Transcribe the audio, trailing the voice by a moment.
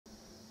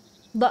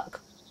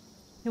Look,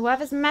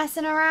 whoever's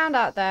messing around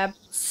out there,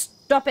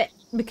 stop it.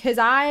 Because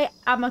I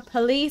am a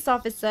police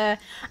officer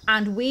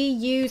and we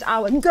use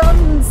our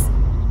guns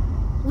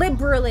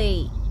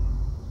liberally.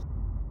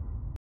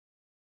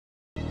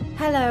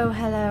 Hello,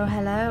 hello,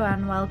 hello,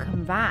 and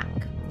welcome back.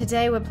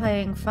 Today we're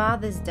playing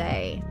Father's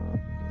Day.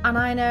 And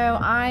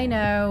I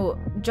know,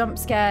 jump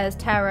scares,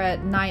 terror,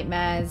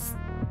 nightmares,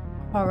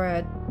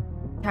 horror,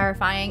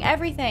 terrifying,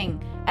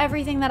 everything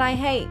that I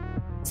hate.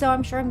 So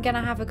I'm sure I'm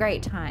gonna have a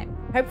great time.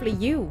 Hopefully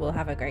you will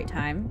have a great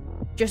time.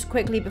 Just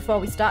quickly before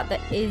we start, there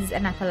is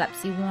an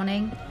epilepsy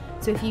warning.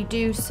 So if you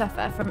do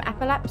suffer from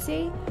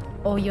epilepsy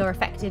or you're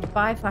affected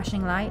by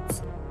flashing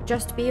lights,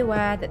 just be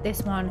aware that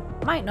this one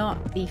might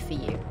not be for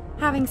you.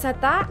 Having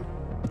said that,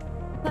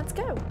 let's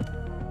go.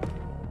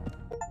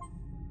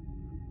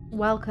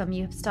 Welcome,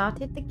 you have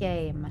started the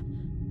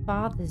game.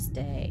 Father's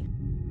Day.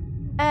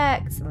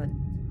 Excellent.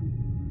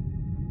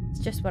 It's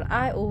just what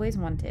I always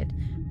wanted.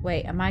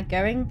 Wait, am I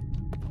going?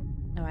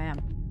 No, I am.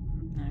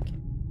 Okay.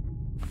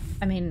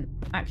 I mean,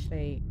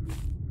 actually...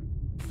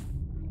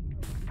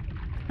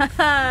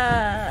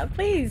 Haha!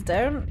 Please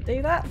don't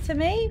do that to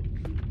me.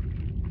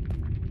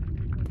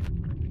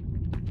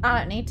 I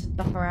don't need to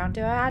look around,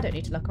 do I? I don't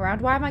need to look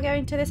around. Why am I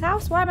going to this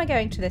house? Why am I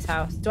going to this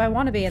house? Do I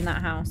want to be in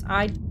that house?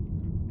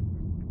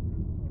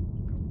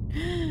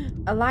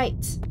 A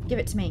light. Give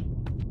it to me.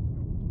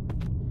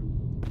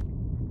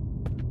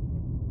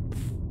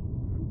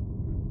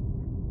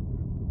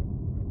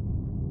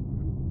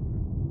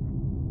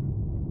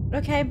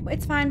 Okay,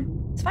 it's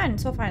fine. It's fine.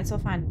 It's all fine. It's all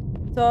fine.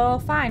 It's all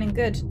fine and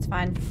good. It's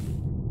fine.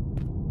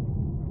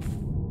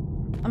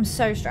 I'm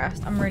so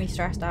stressed. I'm really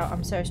stressed out.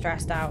 I'm so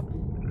stressed out.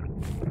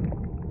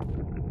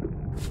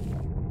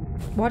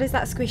 What is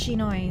that squishy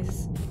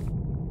noise?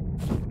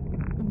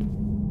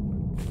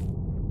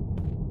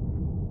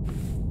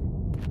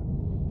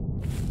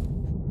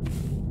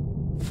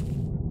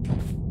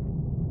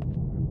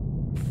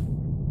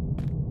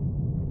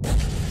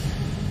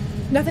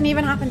 Nothing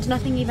even happened.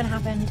 Nothing even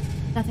happened.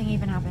 Nothing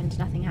even happened.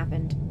 Nothing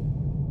happened.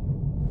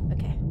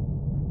 Okay.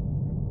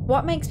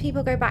 What makes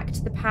people go back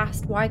to the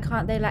past? Why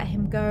can't they let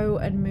him go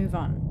and move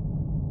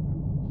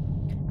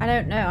on? I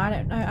don't know. I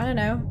don't know. I don't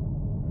know.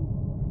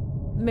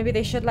 Maybe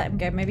they should let him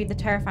go. Maybe the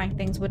terrifying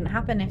things wouldn't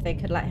happen if they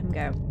could let him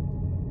go.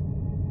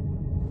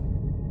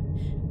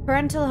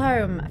 Parental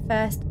home,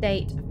 first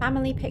date,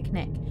 family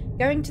picnic,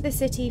 going to the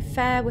city,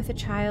 fair with a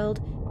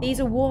child. These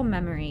are warm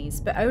memories,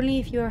 but only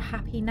if you are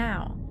happy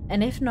now.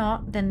 And if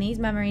not, then these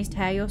memories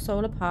tear your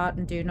soul apart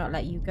and do not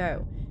let you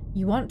go.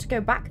 You want to go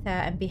back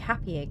there and be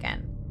happy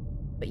again,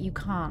 but you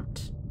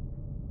can't.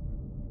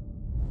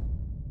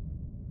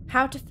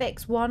 How to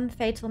fix one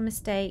fatal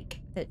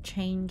mistake that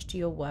changed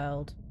your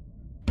world.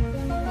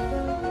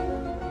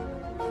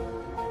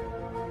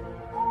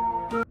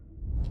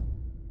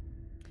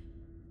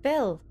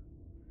 Bill,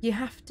 you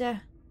have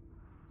to.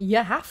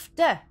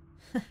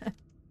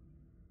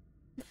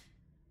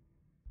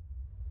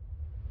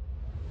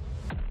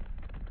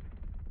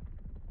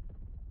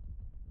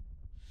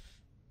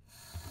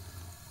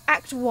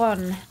 Act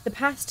 1. The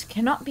past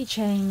cannot be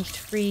changed.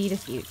 Free the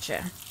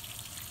future.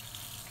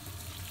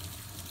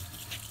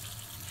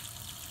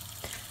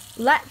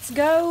 Let's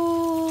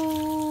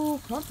go.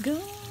 Let's go.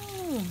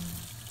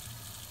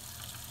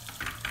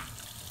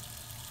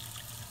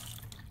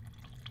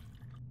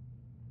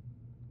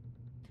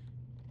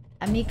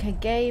 Amica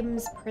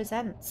Games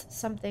presents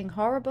something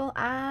horrible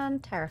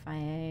and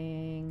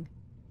terrifying.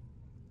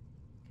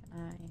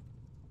 Can I?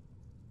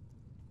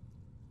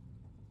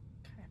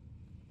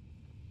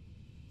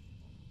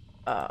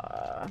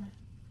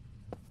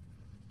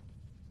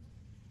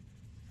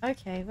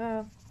 Okay,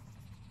 well.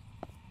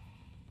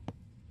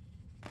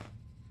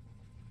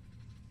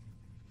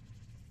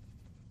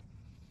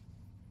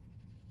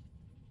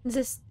 Is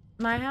this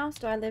my house?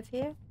 Do I live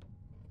here?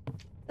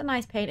 It's a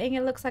nice painting.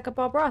 It looks like a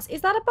Bob Ross.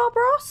 Is that a Bob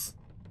Ross?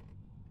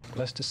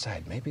 Let's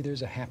decide. Maybe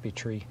there's a happy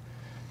tree.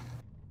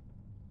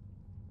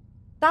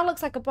 That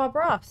looks like a Bob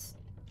Ross.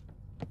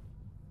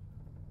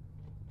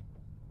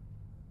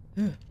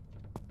 No,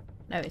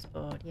 it's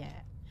bored,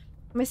 yeah.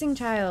 Missing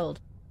child.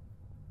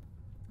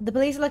 The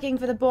police are looking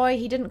for the boy.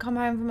 He didn't come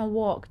home from a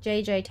walk.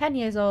 JJ, 10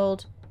 years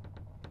old.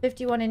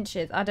 51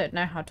 inches. I don't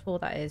know how tall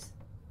that is.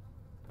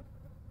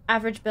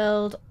 Average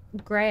build.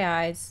 Grey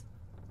eyes.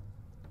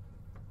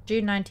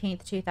 June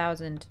 19th,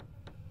 2000.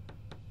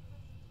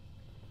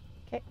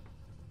 Okay.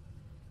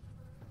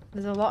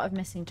 There's a lot of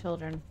missing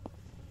children.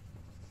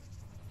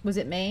 Was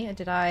it me? Or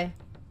did I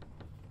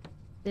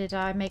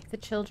make the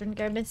children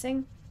go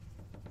missing?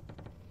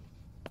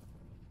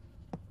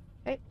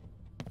 Okay.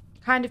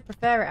 Kind of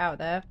prefer it out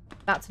there.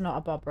 That's not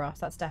a Bob Ross.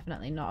 That's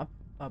definitely not a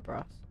Bob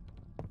Ross.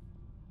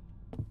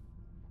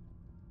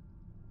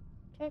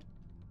 Okay.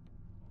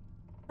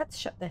 Let's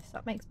shut this.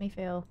 That makes me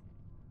feel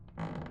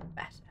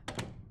better.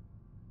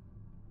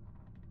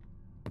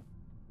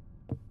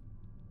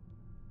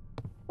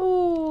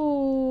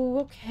 Ooh,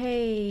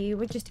 okay.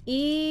 We're just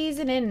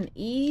easing in.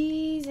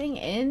 Easing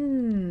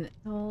in.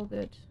 It's all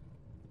good.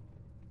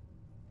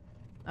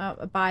 Oh,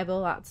 a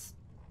Bible. That's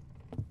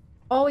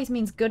always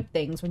means good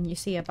things when you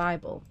see a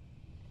Bible.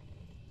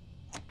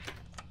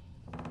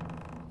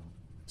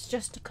 It's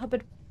just a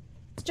cupboard.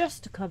 It's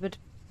just a cupboard.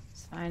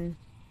 It's fine.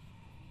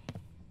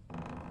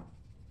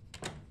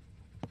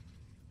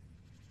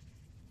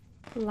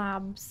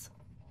 Labs.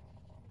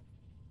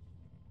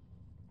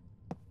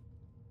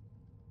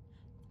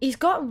 He's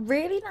got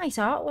really nice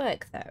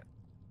artwork though.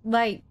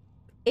 Like,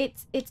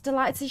 it's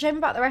delightful. It's a shame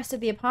about the rest of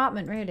the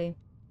apartment, really.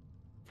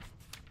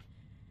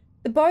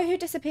 The boy who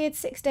disappeared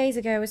 6 days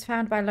ago was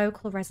found by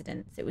local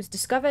residents. It was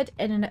discovered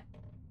in an...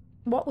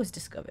 What was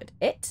discovered?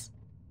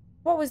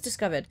 What was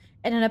discovered?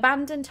 In an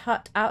abandoned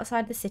hut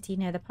outside the city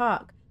near the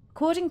park.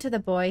 According to the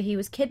boy, he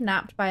was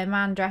kidnapped by a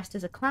man dressed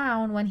as a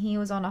clown when he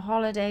was on a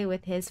holiday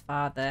with his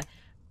father.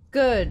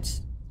 Good.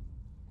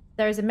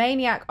 There is a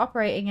maniac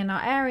operating in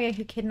our area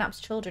who kidnaps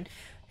children.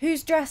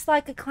 Who's dressed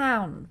like a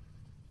clown?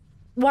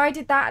 Why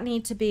did that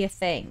need to be a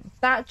thing?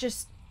 That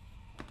just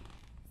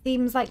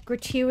seems like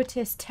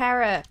gratuitous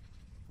terror.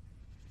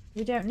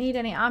 We don't need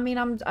any. I mean,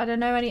 I don't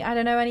know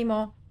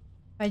anymore.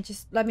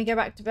 Let me go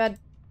back to bed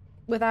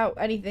without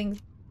anything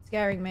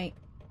scaring me.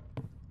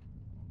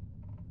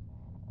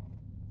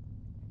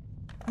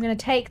 I'm gonna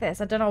take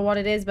this. I don't know what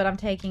it is, but I'm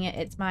taking it.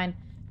 It's mine.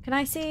 Can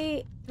I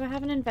see? Do I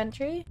have an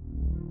inventory?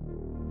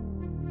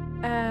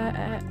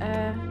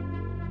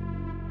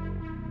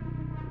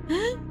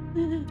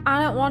 I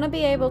don't want to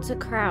be able to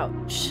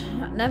crouch.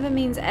 That never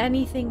means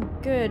anything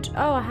good.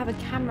 Oh, I have a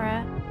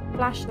camera,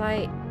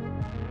 flashlight.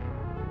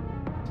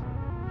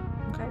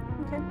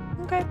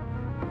 Okay.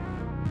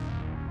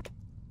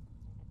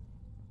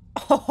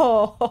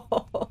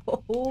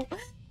 Oh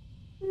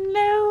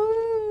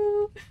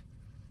no!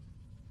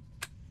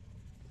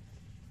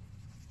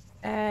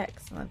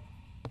 Excellent.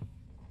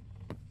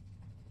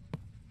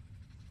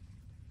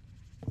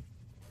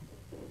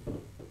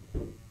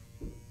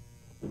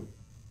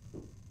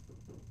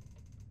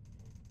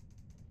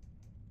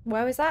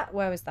 Where was that?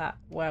 Where was that?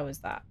 Where was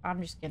that?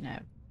 I'm just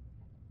gonna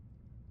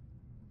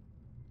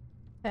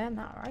turn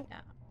that right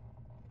now.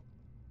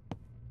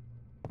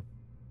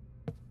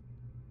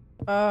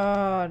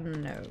 Oh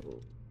no.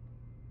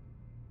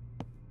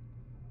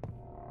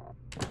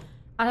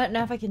 I don't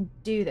know if I can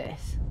do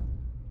this.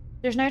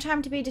 There's no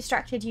time to be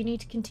distracted. You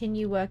need to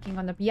continue working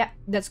on the... Yeah,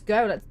 let's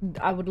go.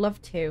 I would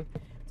love to.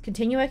 Let's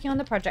continue working on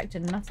the project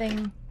and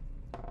nothing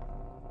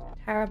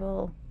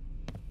terrible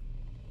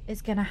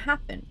is gonna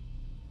happen.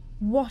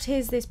 What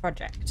is this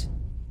project?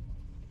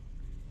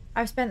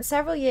 I've spent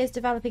several years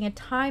developing a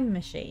time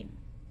machine.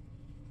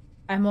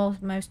 I'm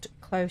almost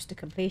close to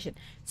completion.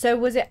 So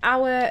was it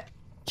our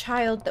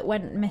child that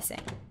went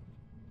missing?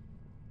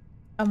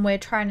 And we're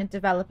trying to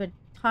develop a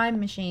time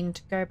machine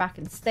to go back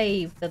and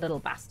save the little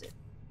bastard.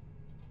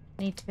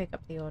 Need to pick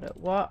up the order.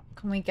 What?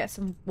 Can we get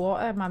some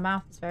water? My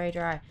mouth is very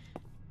dry.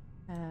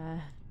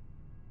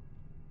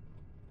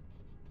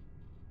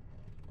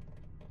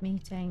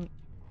 Meeting.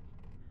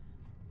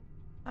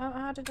 Oh,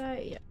 how did I...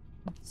 Yeah.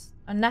 It's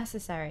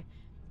unnecessary.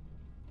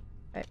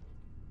 Right.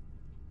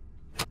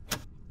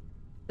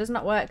 Does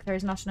not work. There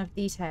is not enough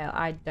detail.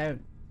 I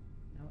don't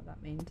know what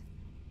that means.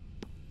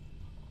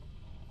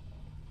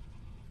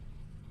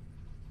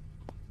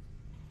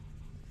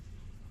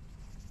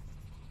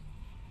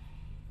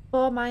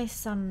 For my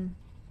son.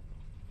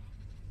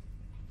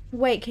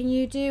 Wait, can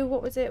you do...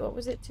 What was it? What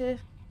was it to...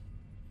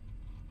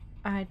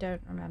 I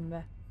don't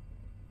remember.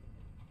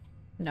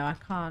 No, I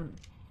can't.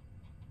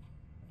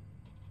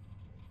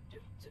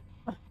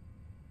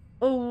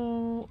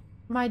 Oh,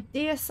 my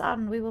dear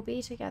son, we will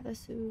be together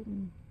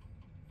soon.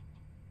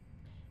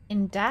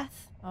 In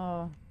death?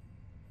 Oh.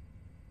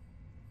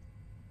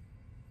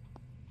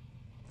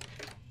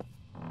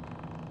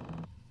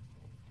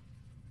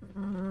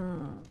 I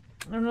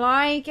don't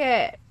like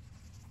it.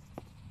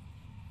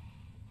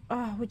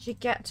 Oh, would you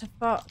get to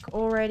fuck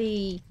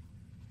already?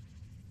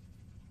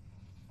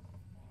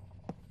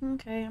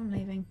 Okay, I'm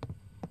leaving.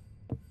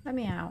 Let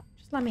me out.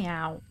 Just let me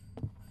out.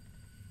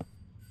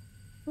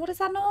 What is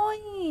that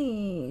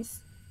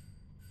noise?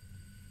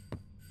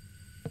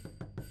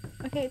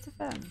 Okay, it's a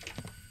phone.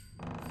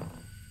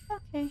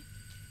 Okay.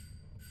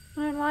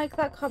 I don't like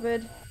that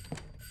cupboard.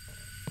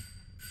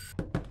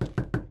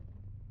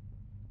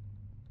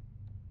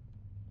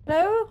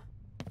 Hello?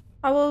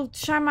 I will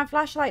shine my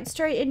flashlight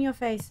straight in your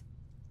face.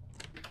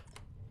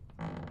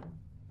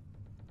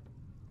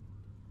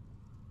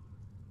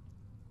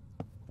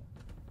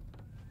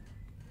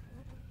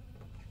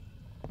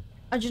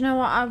 Oh, do you know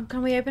what?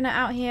 Can we open it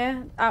out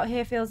here? Out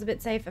here feels a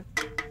bit safer.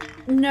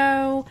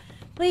 No.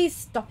 Please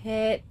stop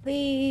it.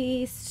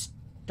 Please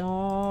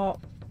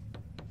stop.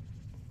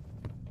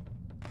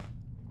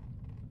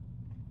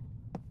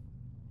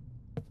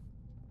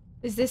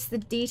 Is this the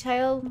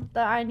detail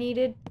that I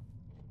needed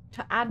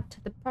to add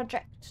to the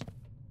project?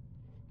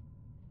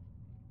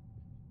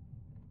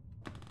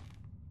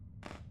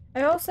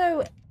 I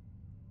also...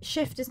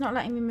 Shift is not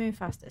letting me move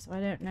faster, so I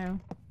don't know.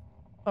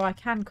 Oh, I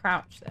can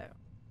crouch, though.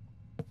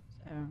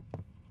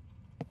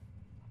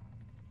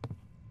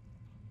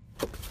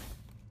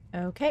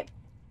 Okay,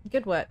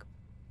 good work.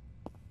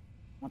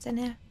 What's in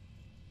here?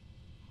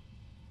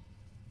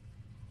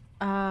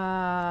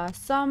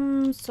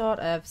 some sort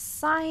of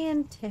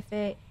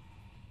scientific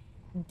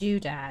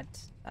doodad.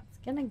 That's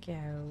gonna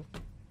go,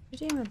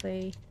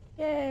 presumably,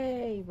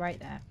 yay, right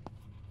there.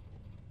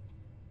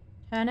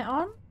 Turn it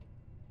on.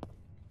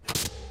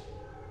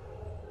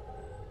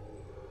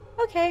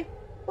 Okay,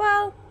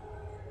 well,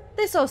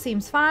 this all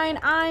seems fine.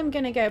 I'm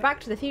gonna go back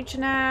to the future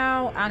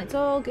now, and it's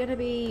all gonna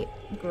be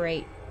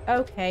great.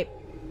 Okay.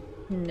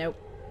 Nope.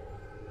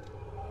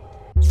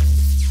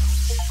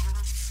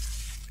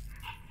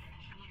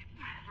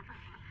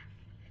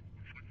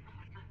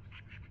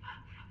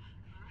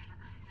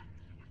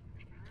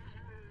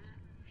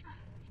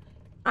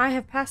 I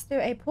have passed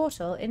through a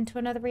portal into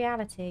another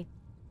reality.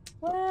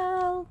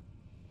 Well,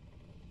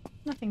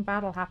 nothing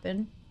bad'll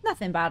happen.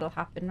 Nothing bad'll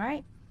happen,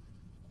 right?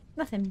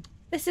 Nothing.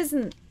 This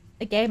isn't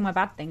a game where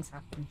bad things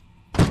happen.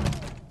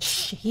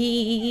 Jesus.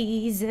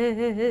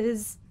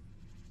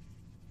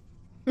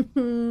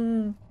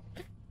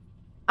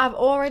 I've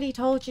already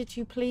told you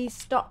to please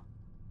stop.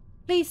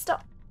 Please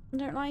stop. I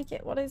don't like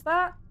it. What is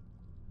that?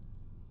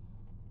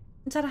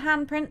 Is that a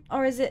handprint?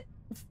 Or is it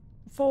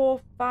 4,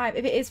 5?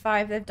 If it is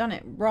 5, they've done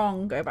it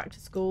wrong. Go back to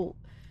school.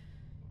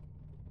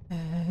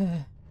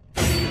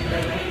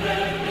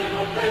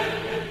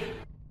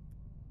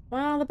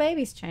 Well, the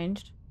baby's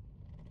changed.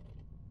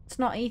 It's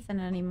not Ethan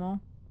anymore.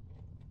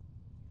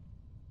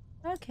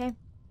 Okay.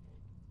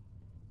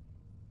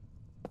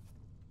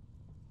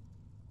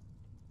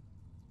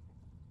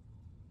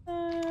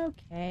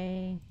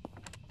 Okay.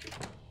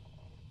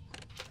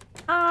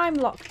 I'm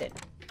locked in.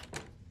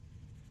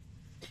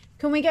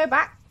 Can we go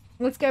back?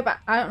 Let's go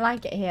back. I don't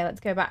like it here.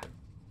 Let's go back.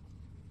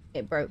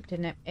 It broke,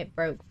 didn't it? It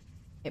broke.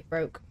 It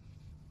broke.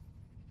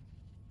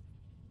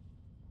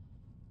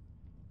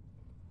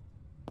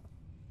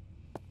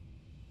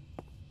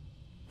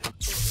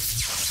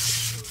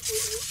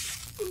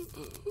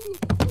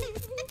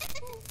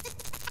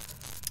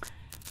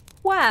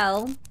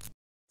 Well,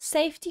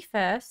 safety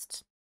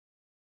first.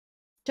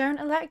 Don't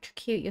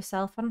electrocute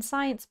yourself on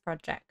science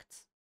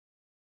projects.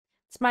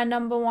 It's my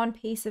 #1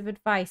 piece of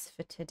advice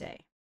for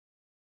today.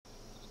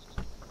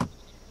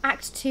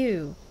 Act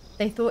 2.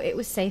 They thought it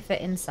was safer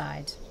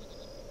inside.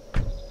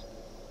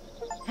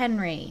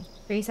 Henry,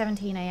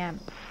 3:17 a.m.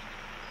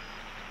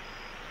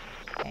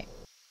 Okay.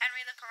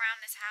 Henry, look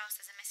around this house.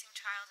 There's a missing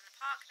child in the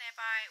park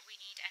nearby. We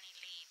need any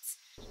leads.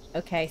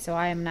 Okay, so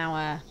I am now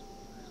a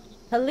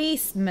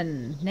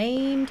policeman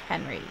named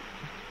Henry.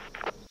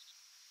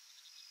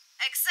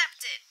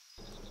 Accepted.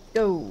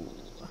 Go.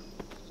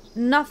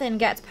 Nothing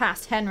gets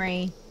past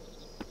Henry.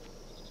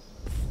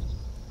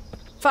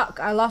 Fuck,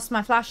 I lost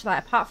my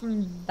flashlight apart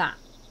from that.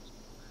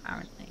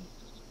 Apparently.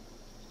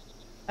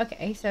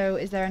 Okay, so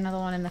is there another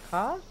one in the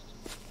car?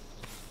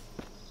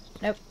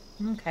 Nope.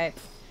 Okay.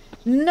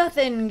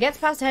 Nothing gets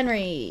past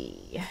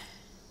Henry.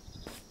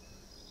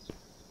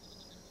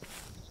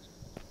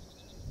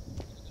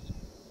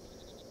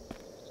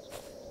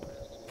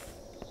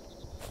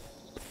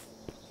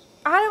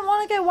 I don't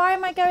want to go. Why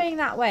am I going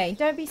that way?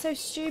 Don't be so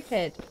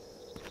stupid.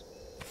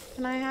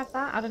 Can I have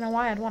that? I don't know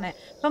why I'd want it.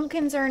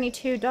 Pumpkins are only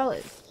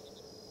 $2.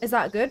 Is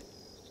that good?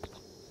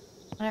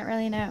 I don't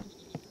really know.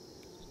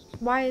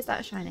 Why is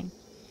that shining?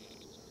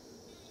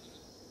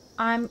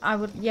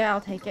 Yeah,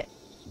 I'll take it.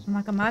 I'm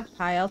like a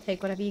magpie. I'll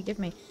take whatever you give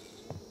me.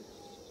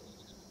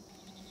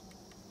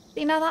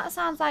 See, now that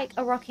sounds like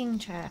a rocking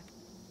chair.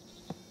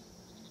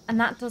 And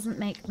that doesn't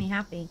make me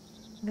happy.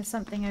 There's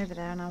something over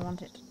there and I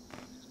want it.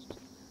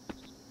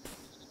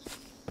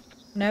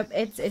 Nope,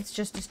 it's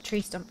just a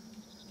tree stump.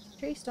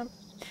 Tree stump.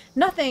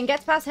 Nothing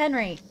gets past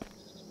Henry.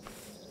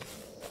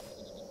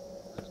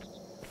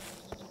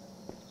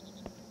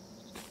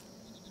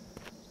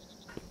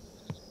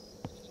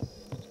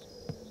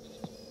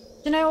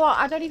 Do you know what?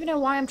 I don't even know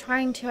why I'm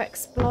trying to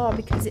explore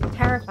because it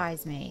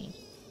terrifies me.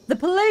 The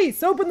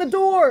police! Open the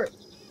door!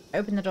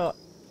 Open the door.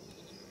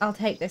 I'll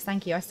take this,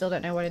 thank you. I still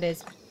don't know what it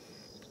is.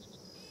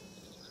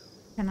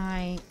 Can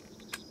I...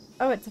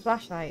 Oh, it's a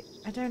flashlight.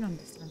 I don't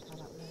understand how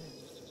that works.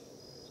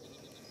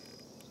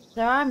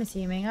 So I'm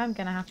assuming I'm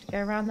going to have to go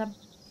around the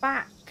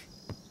back.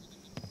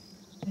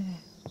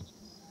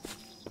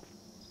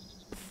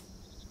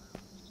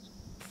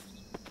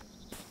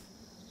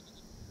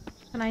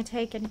 Can I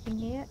take anything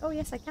here? Oh,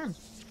 yes, I can.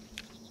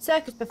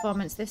 Circus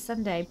performance this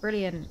Sunday.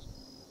 Brilliant.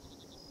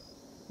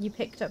 You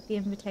picked up the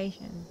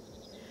invitation.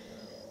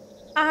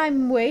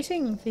 I'm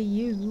waiting for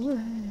you.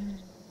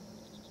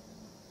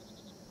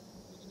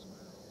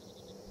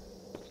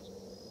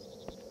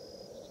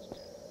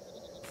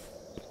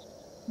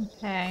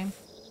 Okay.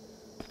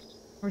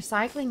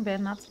 Recycling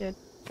bin, that's good.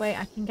 Wait,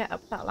 I can get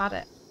up that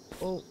ladder.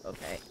 Oh,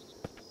 okay.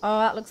 Oh,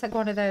 that looks like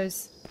one of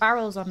those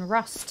barrels on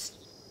Rust.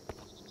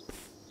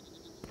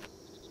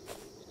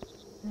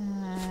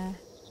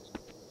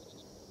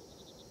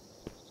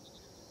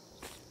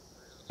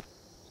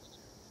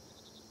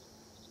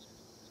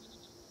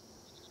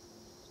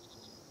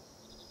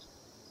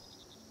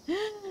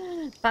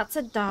 That's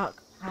a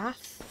dark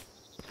path.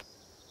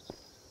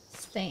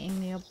 Stating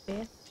the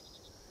obvious.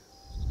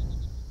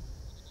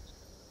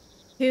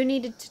 Who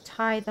needed to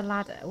tie the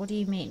ladder? What do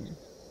you mean?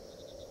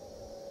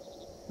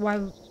 Why?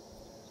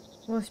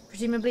 Well,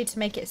 presumably to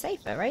make it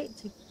safer, right?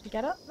 To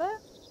get up there?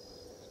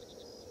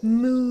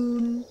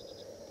 Moon.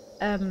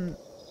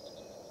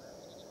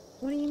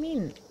 What do you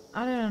mean?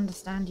 I don't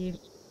understand you.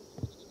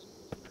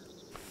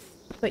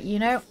 But you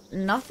know,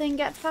 nothing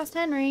gets past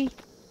Henry.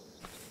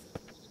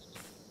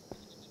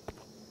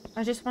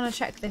 I just want to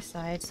check this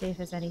side, see if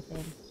there's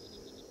anything.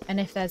 And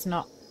if there's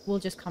not, we'll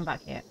just come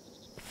back here.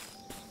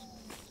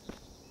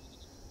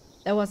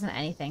 There wasn't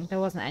anything. There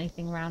wasn't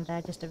anything around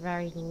there. Just a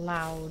very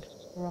loud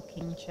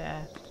rocking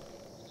chair.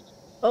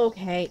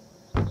 Okay.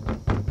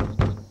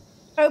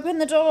 Open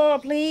the door,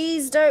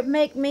 please. Don't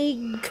make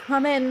me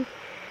come in.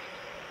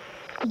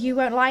 You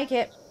won't like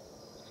it.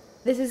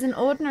 This is an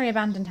ordinary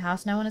abandoned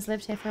house. No one has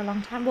lived here for a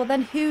long time. Well,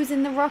 then who's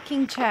in the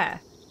rocking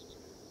chair?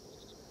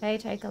 Okay,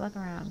 take a look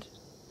around.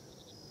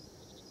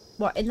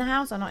 What, in the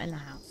house or not in the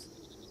house?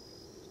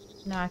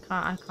 No, I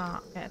can't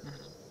get in the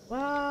house.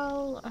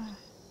 Well,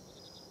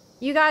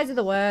 you guys are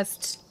the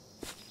worst.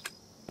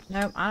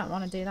 Nope, I don't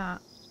want to do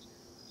that.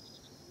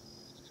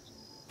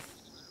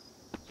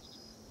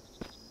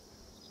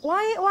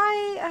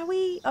 Why are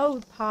we... Oh,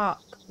 the park.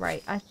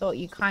 Right, I thought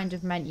you kind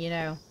of meant, you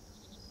know,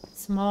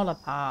 smaller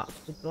park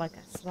with like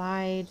a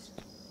slide.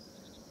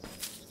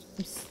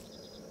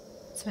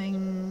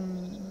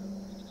 Swing...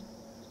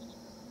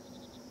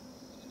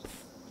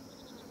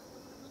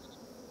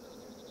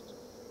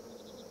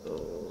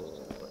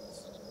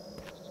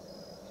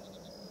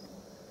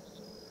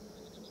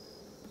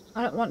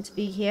 I don't want to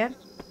be here.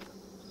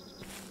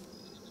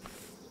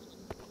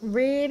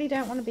 Really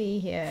don't want to be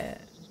here.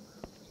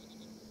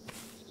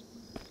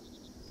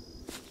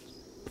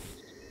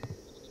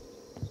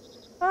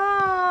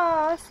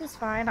 Ah, this is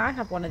fine. I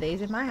have one of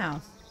these in my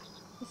house.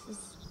 This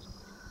is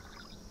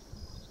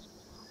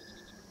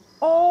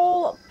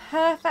all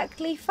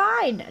perfectly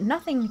fine.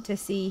 Nothing to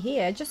see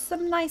here. Just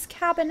some nice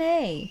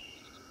Cabernet.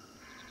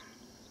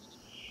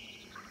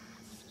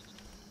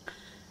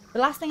 The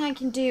last thing I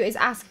can do is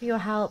ask for your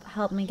help.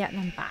 Help me get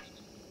them back.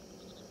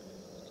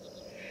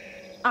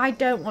 I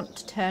don't want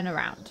to turn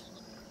around.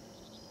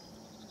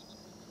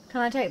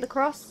 Can I take the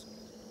cross?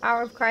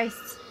 Power of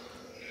Christ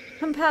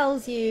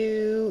compels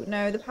you.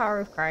 No, the power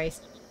of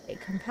Christ.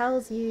 It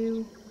compels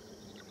you.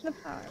 The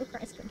power of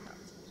Christ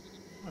compels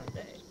you. One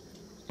day.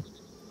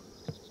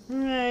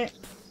 Right.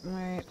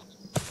 Right.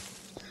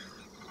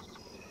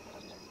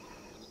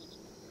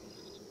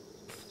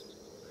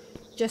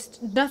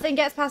 Just nothing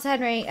gets past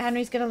Henry.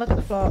 Henry's gonna look at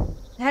the floor.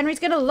 Henry's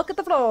gonna look at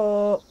the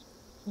floor.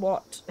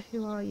 What?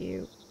 Who are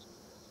you?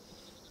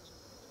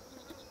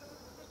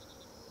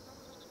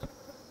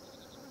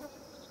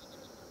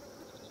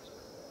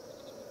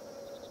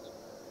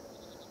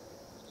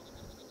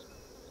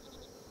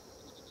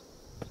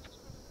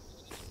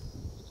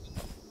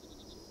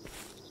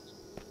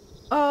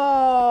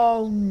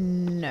 Oh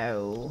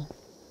no.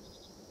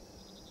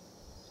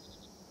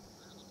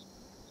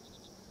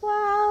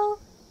 Well,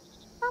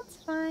 that's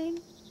fine.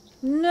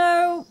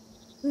 No,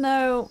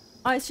 no.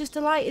 Oh, it's just a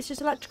light. It's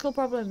just electrical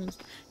problems.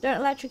 Don't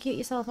electrocute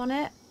yourself on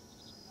it.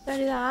 Don't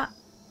do that.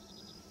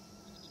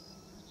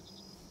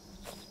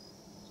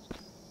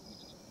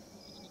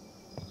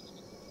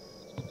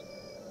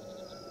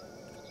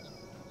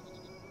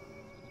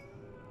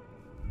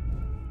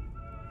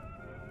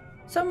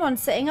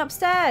 Someone's sitting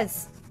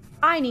upstairs.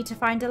 I need to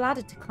find a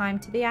ladder to climb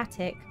to the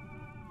attic.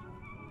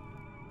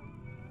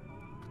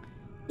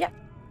 Yep,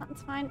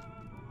 that's fine.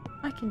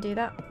 I can do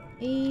that.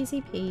 Easy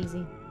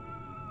peasy.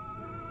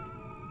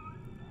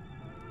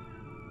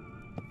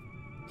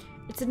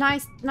 It's a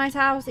nice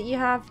house that you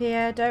have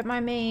here. Don't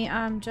mind me.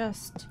 I'm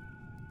just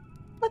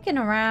looking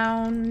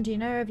around. You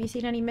know, have you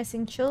seen any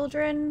missing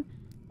children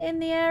in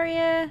the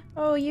area?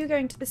 Oh, are you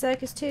going to the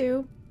circus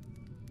too?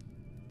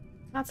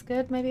 That's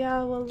good. Maybe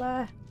I will,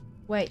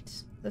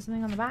 wait. There's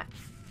something on the back.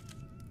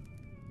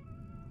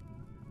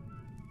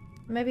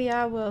 Maybe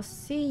I will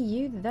see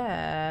you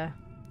there.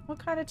 What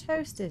kind of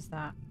toast is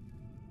that?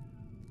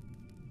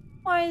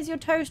 Why is your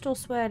toast all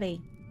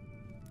swirly?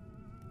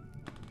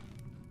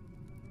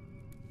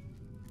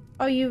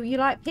 Oh, you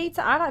like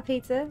pizza? I like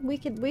pizza. We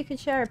could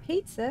share a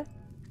pizza.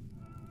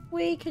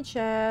 We could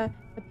share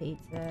a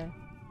pizza.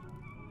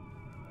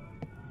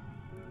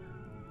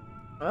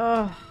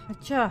 Oh,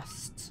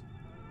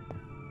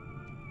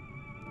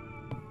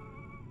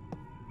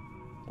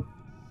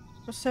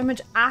 There's so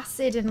much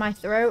acid in my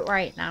throat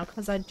right now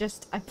because I'm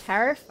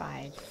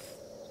terrified.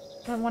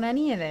 I don't want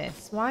any of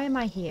this. Why am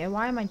I here?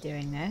 Why am I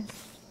doing this?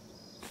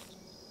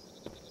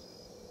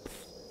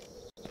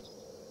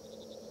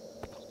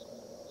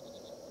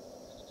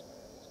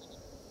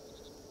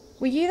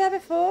 Were you there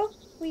before?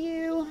 Were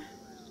you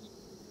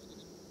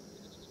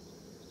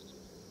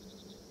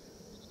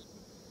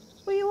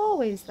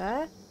always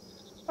there?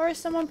 Or has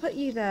someone put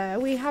you there? Are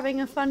we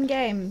having a fun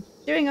game?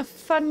 Doing a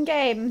fun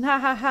game? Ha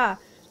ha ha.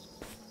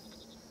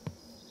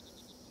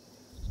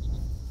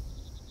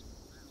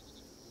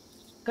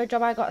 Good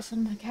job I got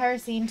some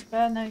kerosene to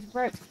burn those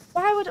ropes.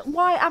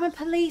 Why I'm a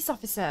police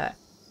officer?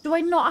 Do I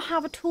not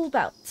have a tool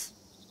belt?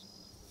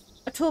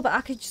 a tool, but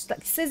I could just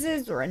like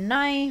scissors or a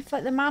knife.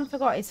 Like the man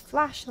forgot his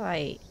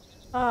flashlight.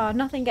 Oh,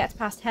 nothing gets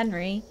past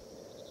Henry.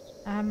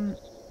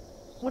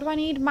 What do I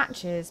need?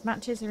 Matches.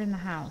 Matches are in the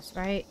house,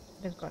 right?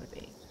 They've got to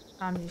be.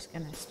 I'm just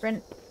gonna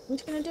sprint. I'm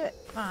just gonna do it.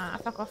 Ah,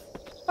 fuck off.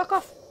 Fuck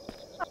off.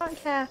 I don't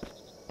care.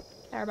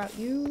 I care about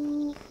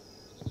you.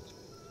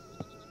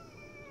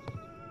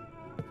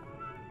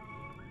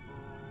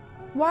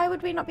 Why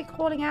would we not be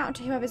calling out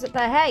to whoever's up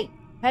there? Hey!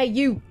 Hey,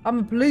 you! I'm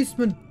a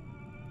policeman!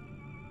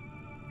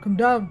 Come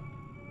down.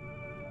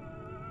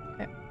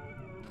 Okay.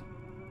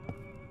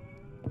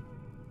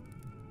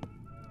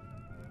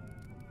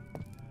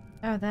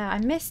 Oh, there. I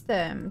missed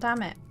them.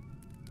 Damn it.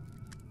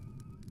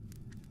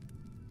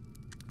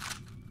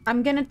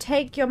 I'm gonna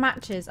take your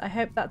matches. I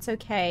hope that's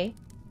okay.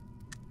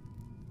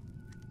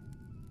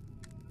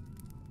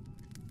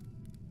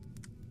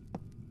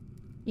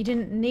 You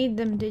didn't need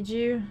them, did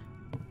you?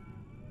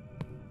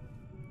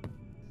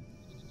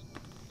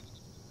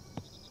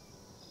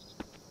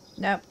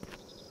 Nope.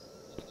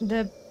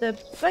 The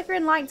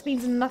flickering lights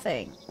means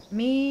nothing.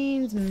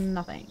 Means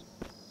nothing.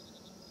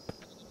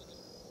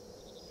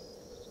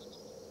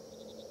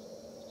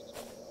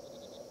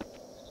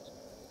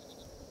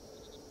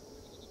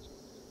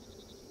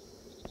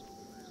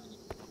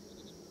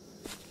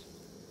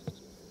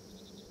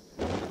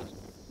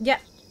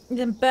 Yep.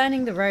 Then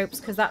burning the ropes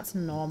because that's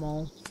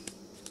normal.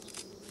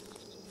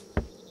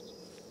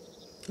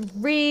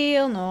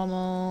 Real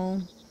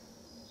normal.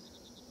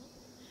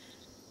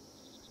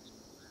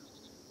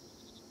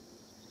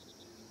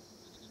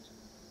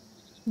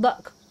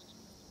 Look,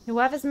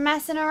 whoever's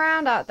messing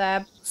around out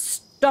there,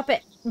 stop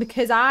it.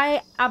 Because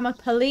I am a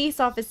police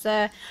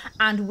officer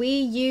and we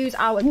use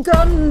our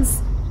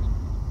guns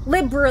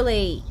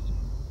liberally.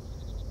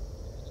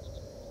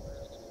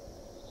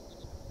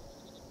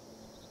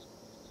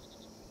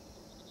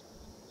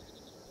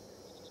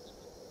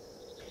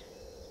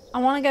 I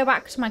want to go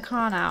back to my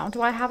car now.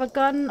 Do I have a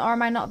gun or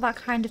am I not that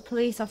kind of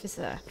police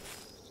officer?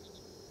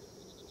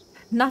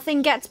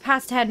 Nothing gets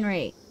past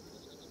Henry.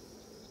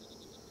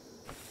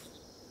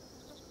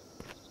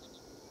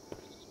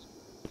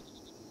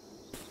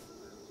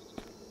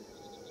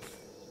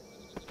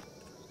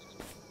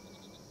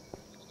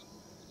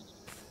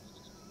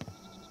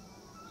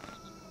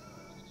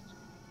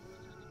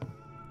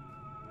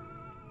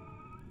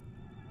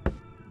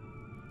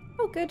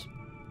 Oh, good.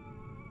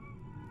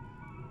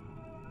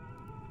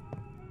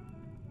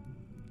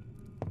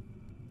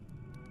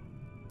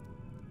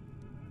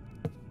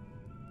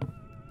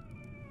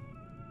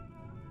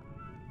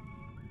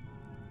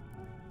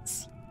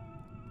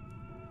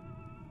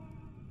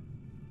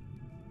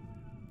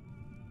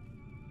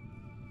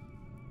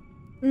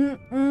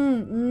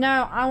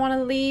 No, I want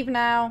to leave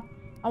now.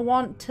 I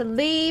want to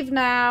leave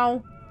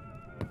now.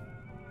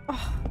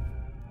 Oh.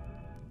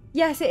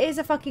 Yes, it is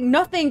a fucking...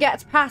 Nothing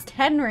gets past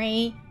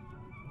Henry.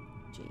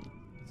 Jesus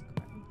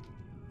Christ.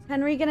 Is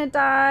Henry gonna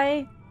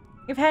die?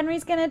 If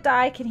Henry's gonna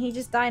die, can he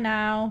just die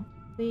now?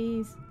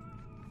 Please.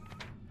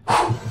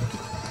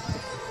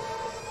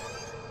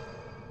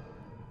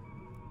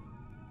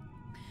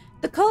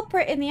 The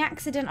culprit in the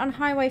accident on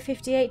Highway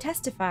 58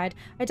 testified,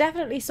 "I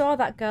definitely saw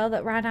that girl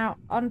that ran out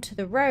onto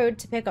the road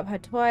to pick up her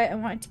toy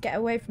and wanted to get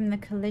away from the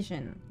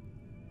collision.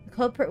 The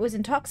culprit was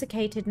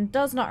intoxicated and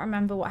does not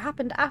remember what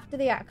happened after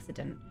the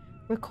accident.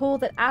 Recall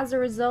that as a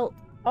result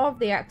of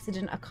the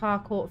accident, a car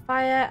caught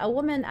fire. A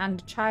woman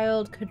and a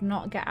child could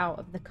not get out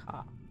of the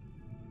car."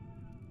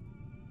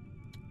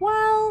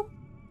 Well,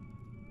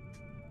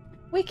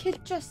 we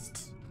could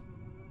just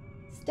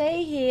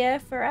stay here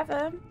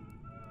forever.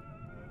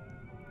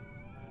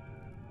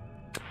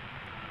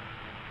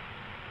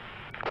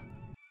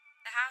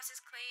 The house is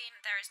clean.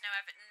 There is no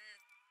evidence.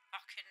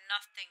 Fucking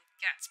nothing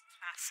gets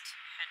past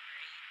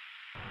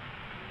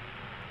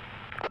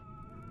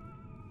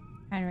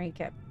Henry. Henry,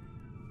 get.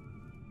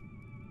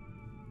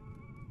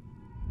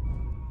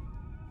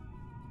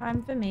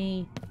 Time for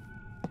me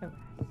to rest.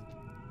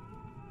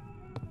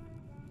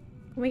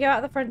 Can we go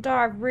out the front door?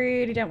 I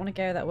really don't want to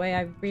go that way.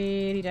 I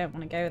really don't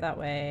want to go that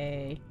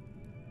way.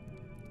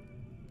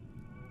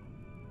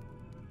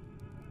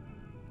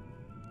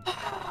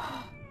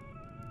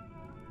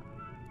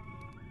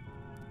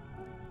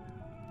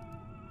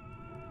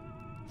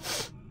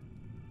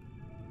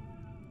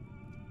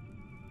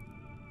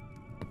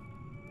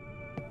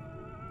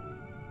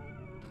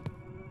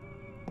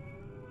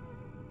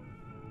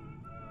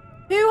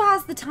 Who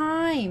has the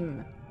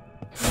time?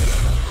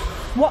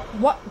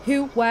 What,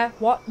 who, where,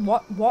 what?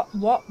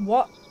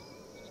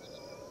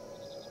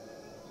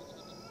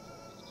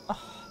 Oh,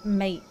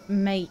 mate,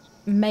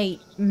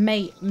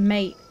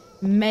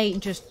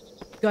 just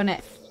gun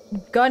it.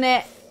 Gun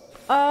it.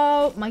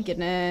 Oh my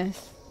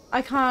goodness.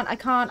 I can't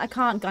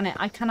gun it.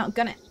 I cannot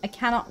gun it. I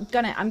cannot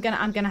gun it. I'm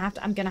gonna have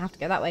to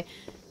go that way.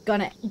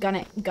 Gun it.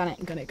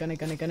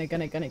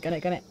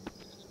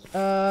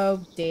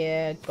 Oh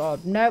dear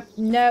God. Nope,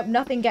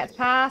 nothing gets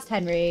past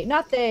Henry.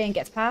 Nothing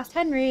gets past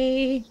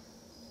Henry.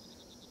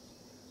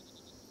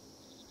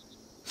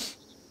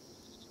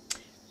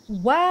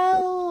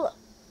 Well,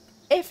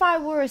 If I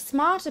were a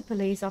smarter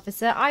police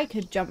officer, I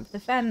could jump the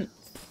fence.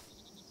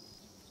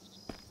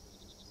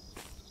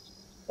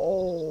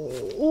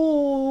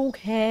 Oh,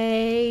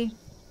 okay.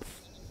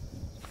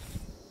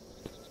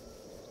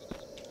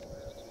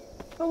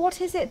 But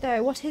what is it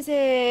though? What is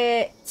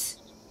it?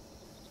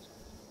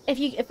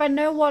 If I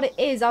know what it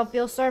is, I'll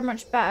feel so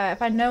much better.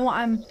 If I know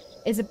what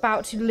is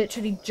about to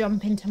literally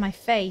jump into my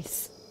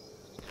face.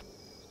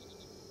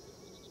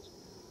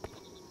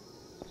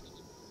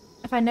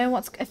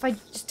 If I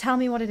just tell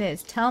me what it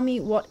is. Tell me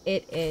what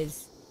it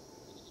is.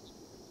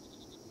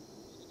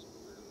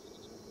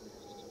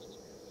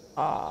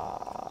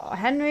 Oh,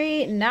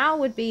 Henry, now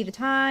would be the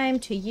time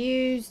to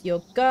use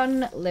your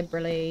gun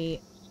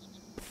liberally.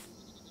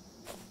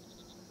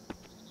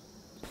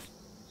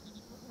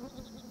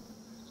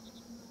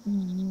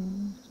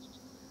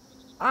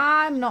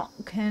 I'm not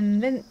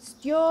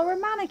convinced you're a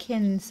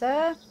mannequin,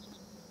 sir.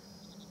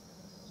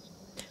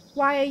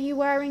 Why are you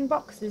wearing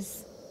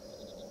boxers?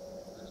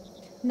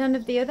 None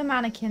of the other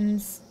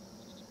mannequins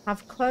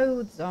have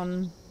clothes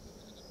on.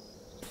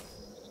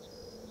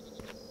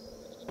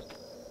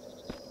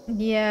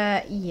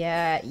 Yeah,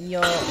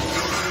 you're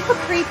a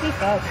creepy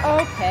folk.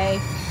 Okay.